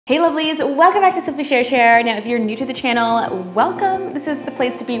Hey lovelies, welcome back to Simply Share Share. Now if you're new to the channel, welcome. This is the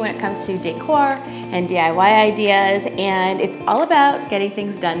place to be when it comes to decor and DIY ideas, and it's all about getting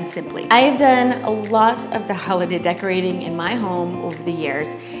things done simply. I have done a lot of the holiday decorating in my home over the years,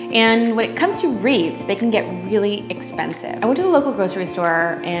 and when it comes to wreaths, they can get really expensive. I went to the local grocery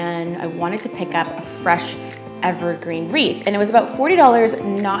store and I wanted to pick up a fresh evergreen wreath, and it was about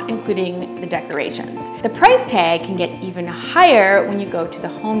 $40, not including the decorations. The price tag can get even higher when you go to the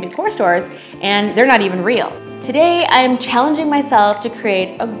home decor stores, and they're not even real. Today, I am challenging myself to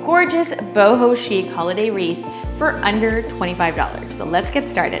create a gorgeous boho chic holiday wreath for under $25. So let's get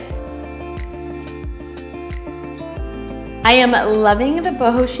started. I am loving the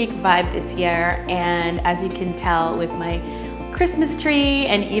boho chic vibe this year, and as you can tell with my Christmas tree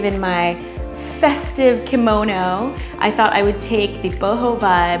and even my festive kimono, I thought I would take the boho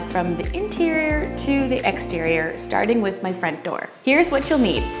vibe from the interior to the exterior, starting with my front door. Here's what you'll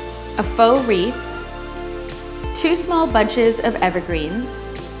need: a faux wreath, 2 small bunches of evergreens.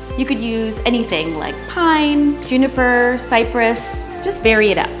 You could use anything like pine, juniper, cypress, just vary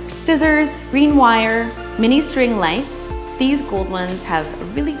it up. Scissors, green wire, mini string lights. These gold ones have a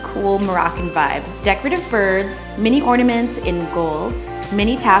really cool Moroccan vibe. Decorative birds, mini ornaments in gold,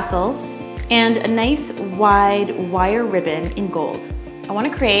 mini tassels, and a nice wide wire ribbon in gold. I want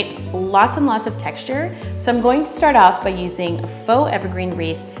to create lots and lots of texture, so I'm going to start off by using a faux evergreen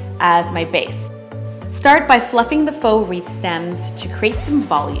wreath as my base. Start by fluffing the faux wreath stems to create some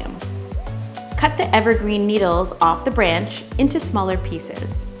volume. Cut the evergreen needles off the branch into smaller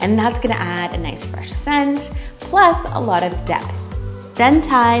pieces, and that's going to add a nice fresh scent, plus a lot of depth. Then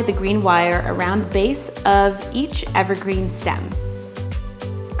tie the green wire around the base of each evergreen stem.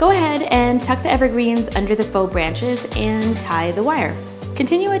 Go ahead and tuck the evergreens under the faux branches and tie the wire.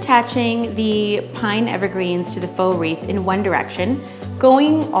 Continue attaching the pine evergreens to the faux wreath in one direction,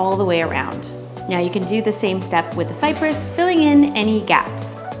 going all the way around. Now you can do the same step with the cypress, filling in any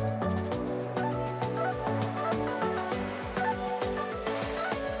gaps.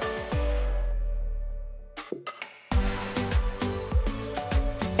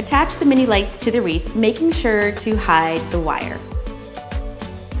 Attach the mini lights to the wreath, making sure to hide the wire.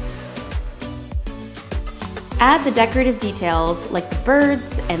 Add the decorative details like the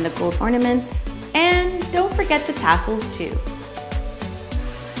birds and the gold ornaments, and don't forget the tassels too.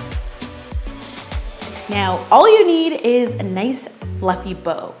 Now, all you need is a nice fluffy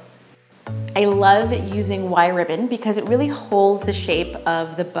bow. I love using wire ribbon because it really holds the shape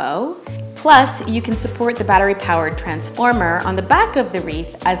of the bow. Plus, you can support the battery-powered transformer on the back of the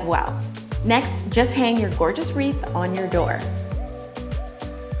wreath as well. Next, just hang your gorgeous wreath on your door.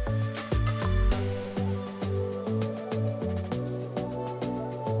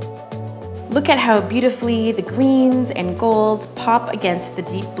 Look at how beautifully the greens and golds pop against the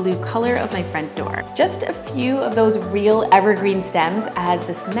deep blue color of my front door. Just a few of those real evergreen stems adds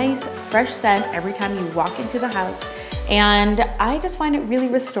this nice fresh scent every time you walk into the house, and I just find it really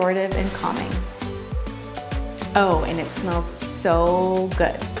restorative and calming. Oh, and it smells so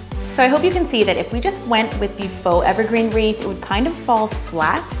good. So I hope you can see that if we just went with the faux evergreen wreath, it would kind of fall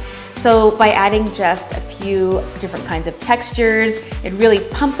flat. So by adding just a few different kinds of textures, it really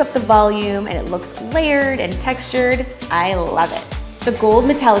pumps up the volume and it looks layered and textured. I love it. The gold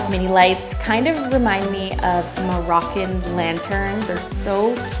metallic mini lights kind of remind me of Moroccan lanterns. They're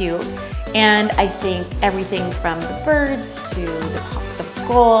so cute. And I think everything from the birds to the pops of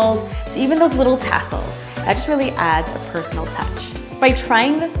gold to even those little tassels, that just really adds a personal touch. By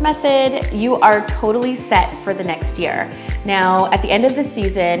trying this method, you are totally set for the next year. Now, at the end of the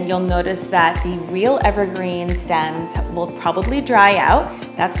season, you'll notice that the real evergreen stems will probably dry out.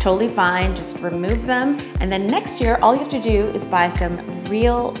 That's totally fine, just remove them. And then next year, all you have to do is buy some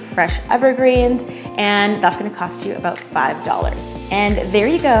real fresh evergreens, and that's gonna cost you about $5. And there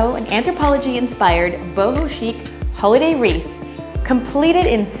you go, an Anthropologie inspired boho chic holiday wreath, completed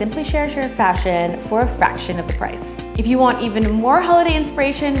in Simply Share Share fashion for a fraction of the price. If you want even more holiday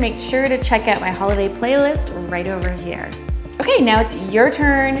inspiration, make sure to check out my holiday playlist right over here. Okay, now it's your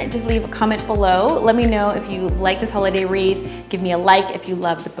turn. Just leave a comment below. Let me know if you like this holiday wreath. Give me a like if you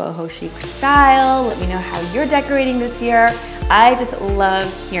love the boho chic style. Let me know how you're decorating this year. I just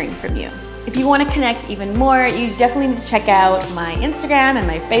love hearing from you. If you want to connect even more, you definitely need to check out my Instagram and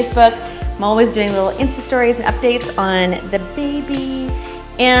my Facebook. I'm always doing little Insta stories and updates on the baby.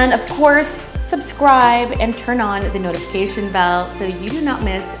 And of course, subscribe and turn on the notification bell so you do not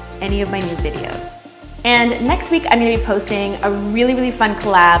miss any of my new videos. And next week, I'm gonna be posting a really fun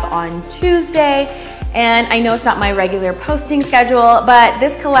collab on Tuesday. And I know it's not my regular posting schedule, but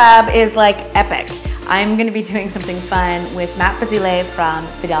this collab is like epic. I'm gonna be doing something fun with Matt Basile from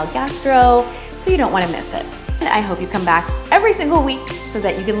Fidel Gastro, so you don't wanna miss it. And I hope you come back every single week so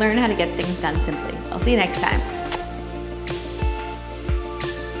that you can learn how to get things done simply. I'll see you next time.